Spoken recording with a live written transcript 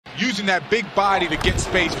using that big body to get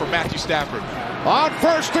space for Matthew Stafford. On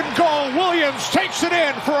 1st and goal, Williams takes it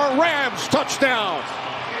in for a Rams touchdown.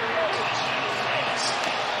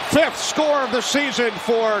 5th score of the season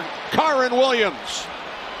for Kyren Williams.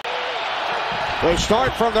 They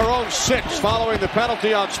start from their own 6 following the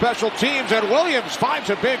penalty on special teams, and Williams finds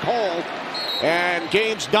a big hole and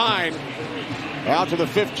gains 9 out to the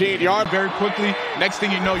 15-yard. Very quickly, next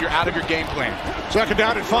thing you know, you're out of your game plan. 2nd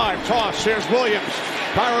down and 5, toss, here's Williams.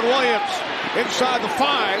 Kyren Williams inside the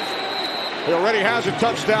 5. He already has a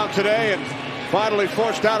touchdown today and finally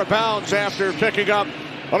forced out of bounds after picking up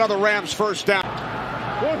another Rams first down.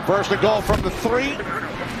 1st and goal from the 3.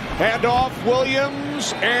 Handoff,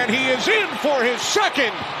 Williams, and he is in for his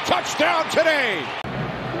 2nd touchdown today.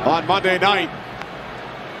 On Monday night,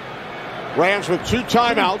 Rams with 2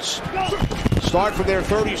 timeouts. Start from their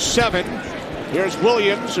 37. Here's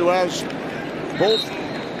Williams, who has both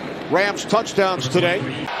Rams touchdowns today.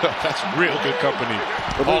 That's real good company.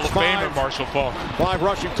 Hall of Famer Marshall Faulk. 5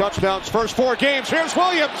 rushing touchdowns, first 4 games. Here's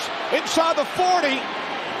Williams inside the 40.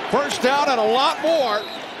 First down and a lot more.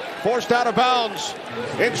 Forced out of bounds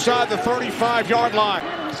inside the 35-yard line.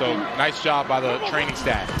 So nice job by the training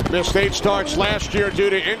staff. Missed 8 starts last year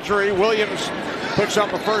due to injury. Williams picks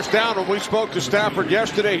up a first down. When we spoke to Stafford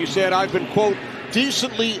yesterday, he said, I've been, quote,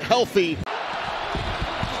 decently healthy.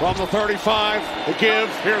 From the 35, the give.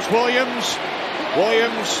 Here's Williams.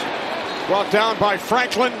 Williams brought down by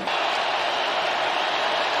Franklin.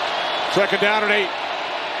 2nd down and 8.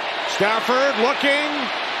 Stafford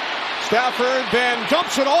looking. Stafford then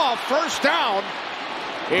dumps it off. First down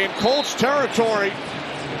in Colts territory.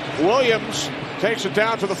 Williams takes it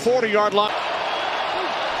down to the 40-yard line.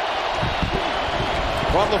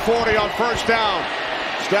 From the 40 on first down.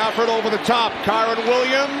 Stafford over the top. Kyren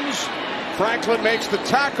Williams. Franklin makes the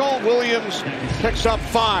tackle. Williams picks up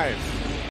 5.